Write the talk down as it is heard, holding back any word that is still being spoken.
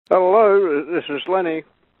Hello, this is Lenny.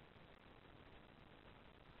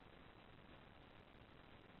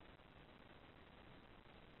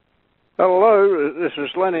 Hello, this is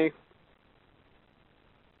Lenny.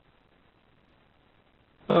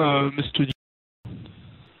 Mr.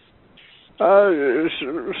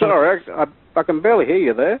 Sorry, I can barely hear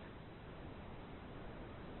you there.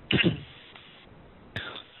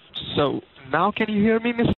 So, now can you hear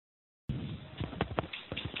me, Mr.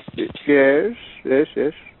 Yes.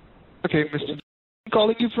 Okay, Mr. I'm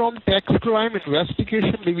calling you from Tax Crime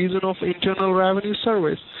Investigation Division of Internal Revenue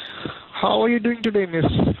Service. How are you doing today, Miss?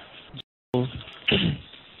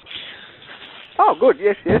 Oh, good.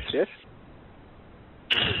 Yes.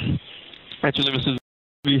 Actually, Mrs.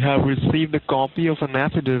 We have received a copy of an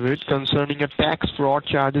affidavit concerning a tax fraud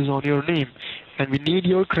charges on your name, and we need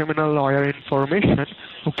your criminal lawyer information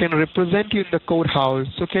who can represent you in the courthouse.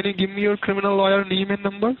 So can you give me your criminal lawyer name and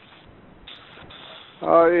number?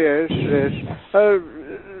 Oh, yes.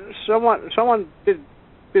 Someone did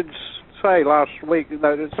say last week,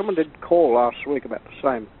 someone did call last week about the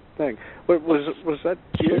same thing. Was that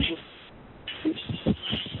you?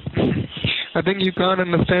 I think you can't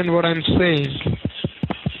understand what I'm saying.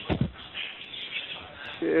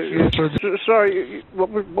 Sorry, what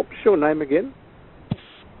was your name again?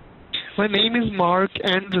 My name is Mark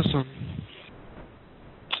Anderson.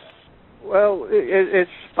 Well,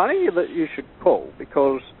 it's funny that you should call,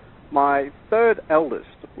 because my third eldest,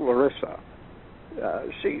 Larissa,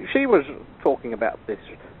 she was talking about this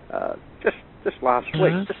just last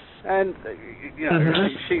week, and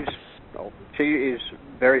she is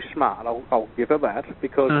very smart. I'll give her that,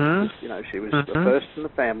 because she was the first in the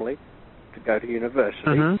family to go to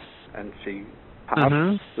university, and she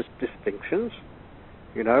passed with distinctions.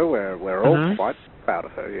 We're all quite proud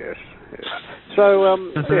of her. Yes. So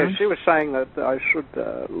she was saying that I should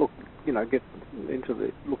look into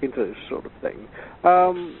this sort of thing.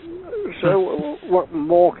 So what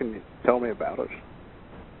more can you tell me about it?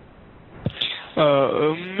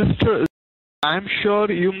 Mr. I'm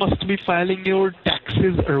sure you must be filing your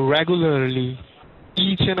taxes regularly,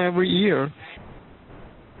 each and every year.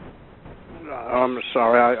 I'm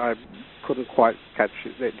sorry, I couldn't quite catch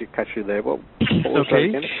you there. What was that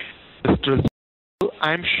again? Mr.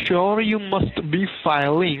 I'm sure you must be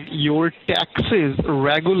filing your taxes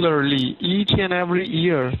regularly, each and every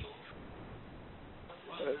year.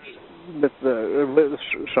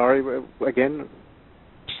 Sorry, again?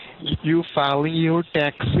 You filing your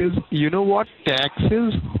taxes. You know what tax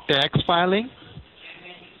is? Tax filing?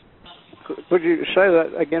 Could you say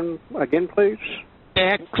that again, please?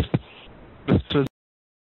 Tax, Mr.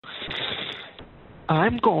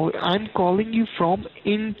 I'm calling you from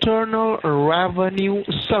Internal Revenue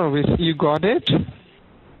Service. You got it?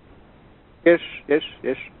 Yes.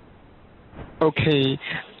 Okay.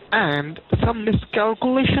 And some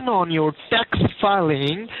miscalculation on your tax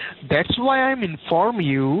filing. That's why I'm informing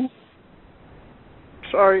you.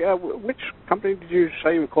 Sorry, which company did you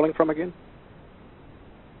say you were calling from again?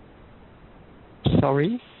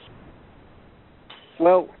 Sorry?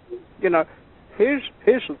 Well, here's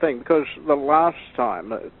the thing, because the last time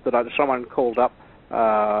that someone called up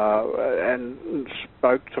and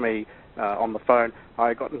spoke to me on the phone,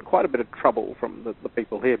 I got in quite a bit of trouble from the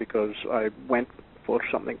people here, because I went for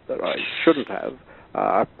something that I shouldn't have.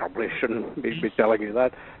 I probably shouldn't be telling you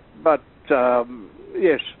that. But,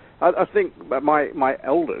 yes, I think my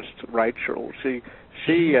eldest, Rachel, she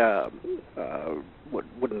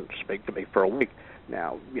wouldn't speak to me for a week.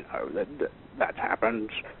 Now, that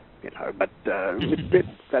happens. But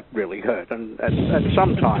that really hurt, and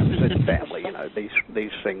sometimes in family,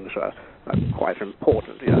 these things are quite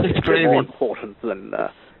important. They're more important than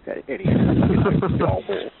any job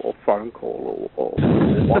or phone call or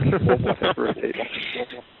whatever it is.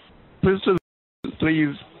 Mr.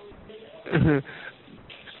 Please,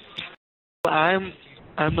 I'm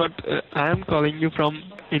calling you from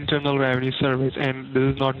Internal Revenue Service, and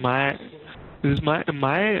this is not my. This is my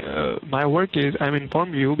work is I'm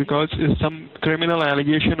informing you because it's some criminal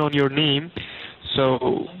allegation on your name,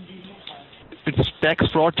 so it's tax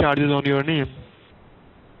fraud charges on your name.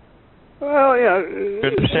 Well,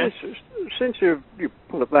 since you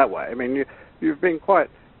put it that way, I mean you've been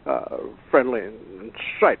quite friendly and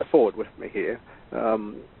straightforward with me here.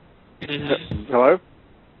 Hello?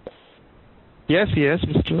 Yes,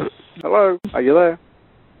 Mr. Hello, are you there?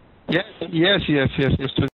 Yes,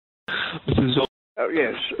 Mr.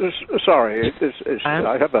 Yes. Sorry,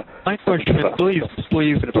 I have a. My question, please,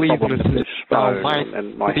 Mrs.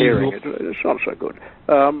 And my hearing it's not so good.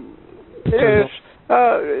 Yes.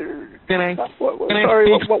 Sorry,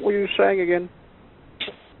 what were you saying again?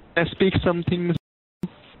 Can I speak something, Mr.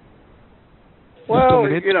 Well,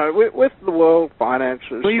 you know, with the world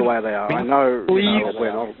finances the way they are, I know,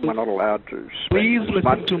 we're not allowed to spend as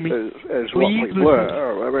much as what we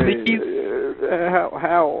were. I mean,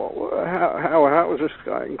 how is this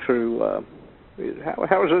going to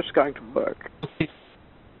how is this going to work?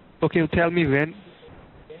 Okay, tell me when.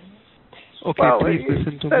 Okay, well, please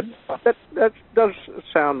listen to me. That does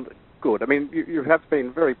sound good. I mean, you have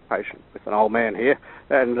been very patient with an old man here,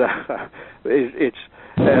 and it's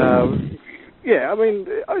yeah. I mean,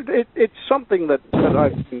 it's something that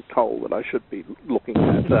I've been told that I should be looking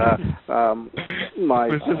at. My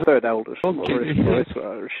third eldest,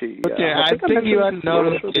 Larissa, she. Okay, I think you are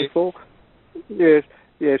not okay. Before. Yes,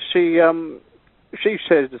 yes. She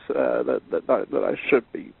says that I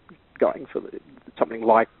should be going for something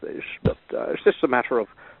like this, but it's just a matter of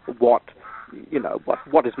what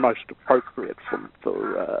is most appropriate for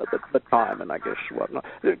the time, and I guess whatnot.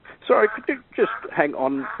 Sorry, could you just hang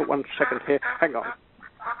on for 1 second here? Hang on.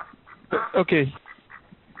 Okay.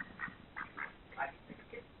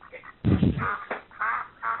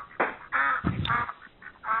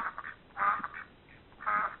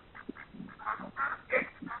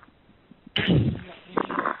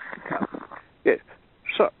 Yeah.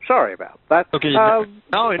 Sorry about that. Okay. Now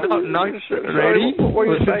ready?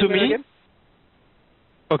 Listen to me. Again?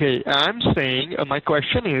 Okay, I'm saying, my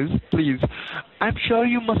question is, please, I'm sure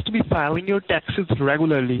you must be filing your taxes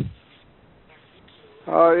regularly.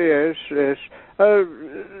 Oh, yes.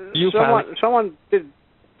 Someone did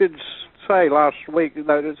say last week,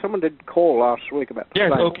 someone did call last week about the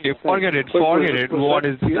yes, same okay, thing. forget it. What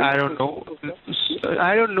is, I don't know.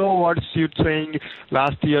 I don't know what you saying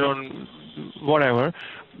last year on whatever.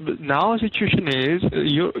 Now the situation is,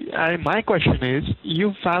 my question is,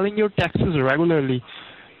 you filing your taxes regularly?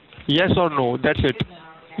 Yes or no? That's it.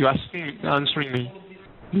 You answering me.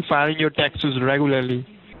 You filing your taxes regularly?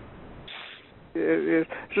 Yes.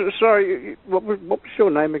 Sorry, what was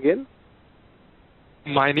your name again?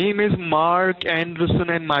 My name is Mark Anderson,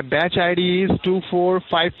 and my batch ID is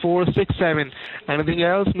 245467. Anything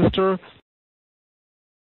else, Mr.?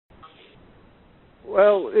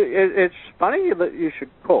 Well, it's funny that you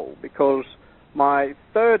should call, because my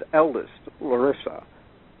third eldest, Larissa,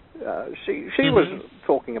 she was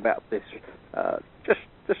talking about this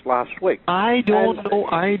just last week. I don't know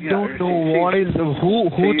what is who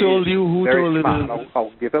told you who told you.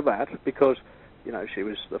 I'll give her that, because she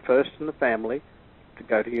was the first in the family to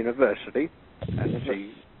go to university, and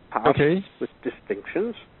she passed with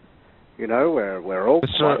distinctions. We're all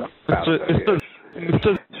proud about her. She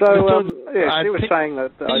was saying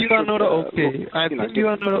that you are not okay. I think you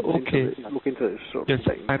are not okay. Look into this sort of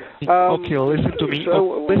thing. Okay, listen to me.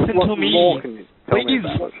 So listen to me.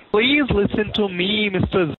 Please listen to me,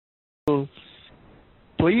 Mr.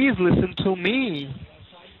 Please listen to me.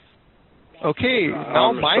 Okay,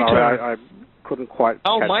 now my turn. I couldn't quite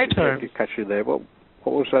catch you there. What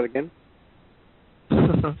was that again?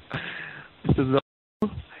 Mr.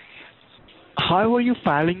 How are you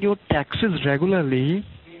filing your taxes regularly?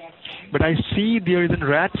 But I see there is a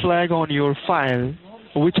red flag on your file,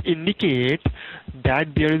 which indicates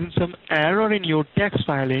that there is some error in your tax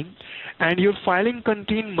filing, and your filing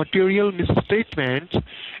contains material misstatements.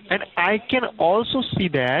 And I can also see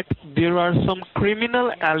that there are some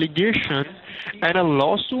criminal allegations and a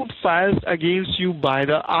lawsuit filed against you by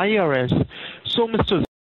the IRS. So, Mr.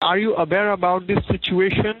 Are you aware about this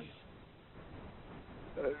situation?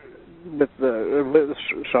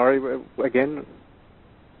 Sorry, again?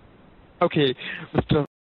 Okay, Mr.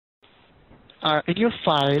 In your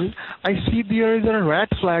file, I see there is a red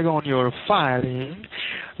flag on your filing,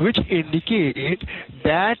 which indicates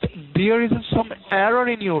that there is some error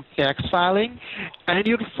in your tax filing, and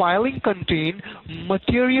your filing contains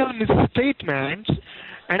material misstatements.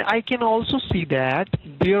 And I can also see that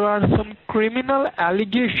there are some criminal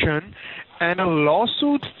allegations and a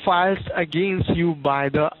lawsuit filed against you by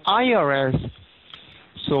the IRS.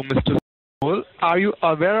 So, Mr. Are you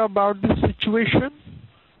aware about this situation?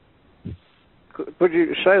 Could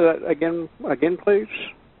you say that again, please?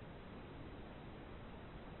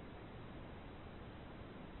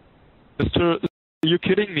 Mr. Are you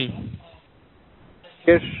kidding me?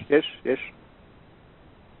 Yes.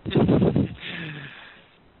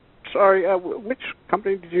 Sorry, which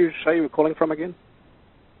company did you say you were calling from again?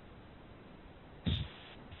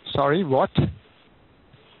 Sorry, what?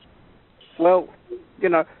 Well,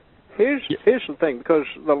 here's the thing, because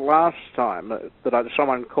the last time that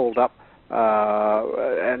someone called up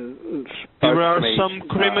and spoke to me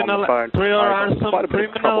on the phone, there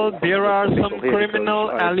are some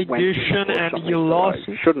criminal allegations, and you lost.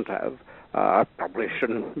 I shouldn't have. I probably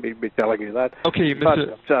shouldn't be telling you that. Okay,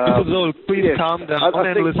 Mr. Zoll, please calm down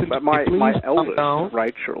and listen to me. My Please eldest, calm down.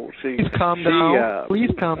 Rachel, Please calm down. Please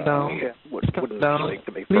calm down. Wouldn't speak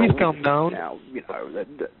to me for Please a calm week. down. Now, that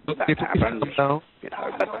Okay, please happens. calm down. But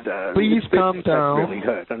Please calm that down. really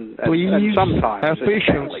hurt. And Please sometimes have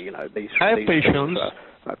patience. family, these Have things patience.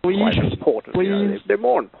 are Please, quite important. please, they're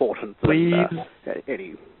more important than please.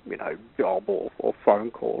 any job or phone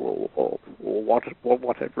call or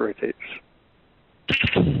whatever it is.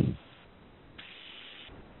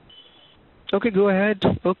 Okay, go ahead.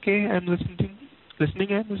 Okay, I'm listening.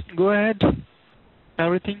 Go ahead.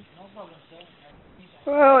 Everything.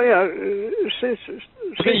 Well, since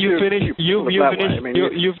you finish. You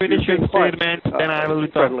finish your statement, then I will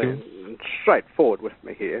talk to you. And straightforward with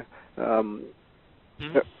me here. Hello.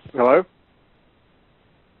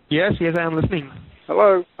 Yes, I am listening.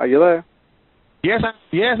 Hello, are you there? Yes,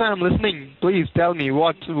 I'm listening. Please tell me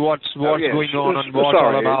what's going on and what's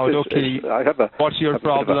sorry, all about. What's your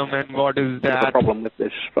problem and what is that? I have a problem with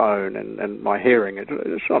this phone and my hearing. It's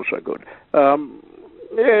not so good.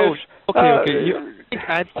 Yes. Oh, okay.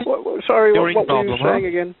 Sorry, what were you saying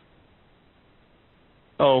again?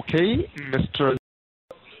 Okay, Mr.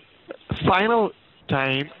 Final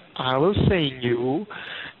time, I was saying you,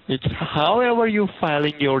 it's however you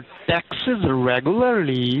filing your taxes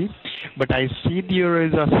regularly, but I see there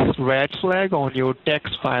is a red flag on your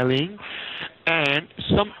tax filing and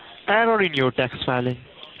some error in your tax filing.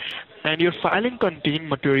 And your filing contain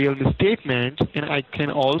material misstatements, and I can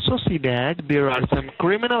also see that there are some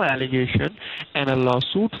criminal allegations and a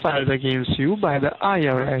lawsuit filed against you by the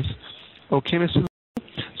IRS. Okay, Mr.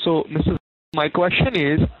 So, Mr. My question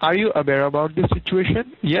is, are you aware about this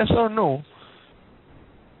situation? Yes or no?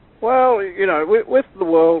 Well, with the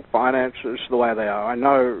world finances the way they are, I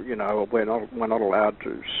know, we're not allowed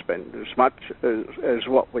to spend as much as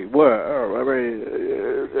what we were. I mean,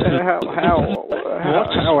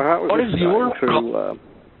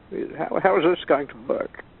 how is this going to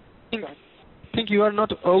work? I think you are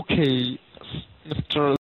not okay,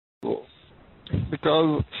 Mr.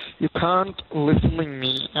 Because you can't listening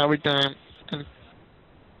me every time.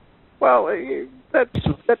 Well, that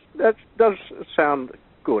does sound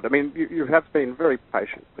good. I mean, you have been very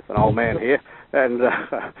patient with an old man here, and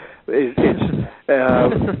yeah.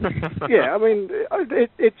 I mean,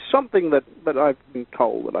 it's something that I've been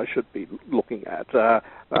told that I should be looking at. Okay,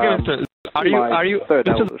 are you?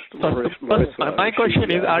 My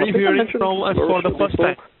question is, are you hearing from us for the first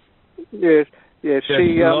time? Yes. She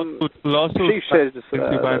says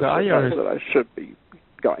by the IRS. that I should be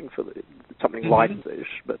going for something like this,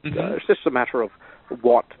 but it's just a matter of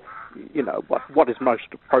what is most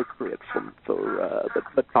appropriate for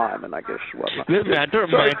the time, and I guess matter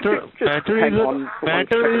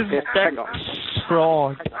is tax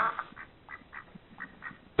fraud,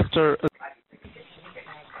 Mr.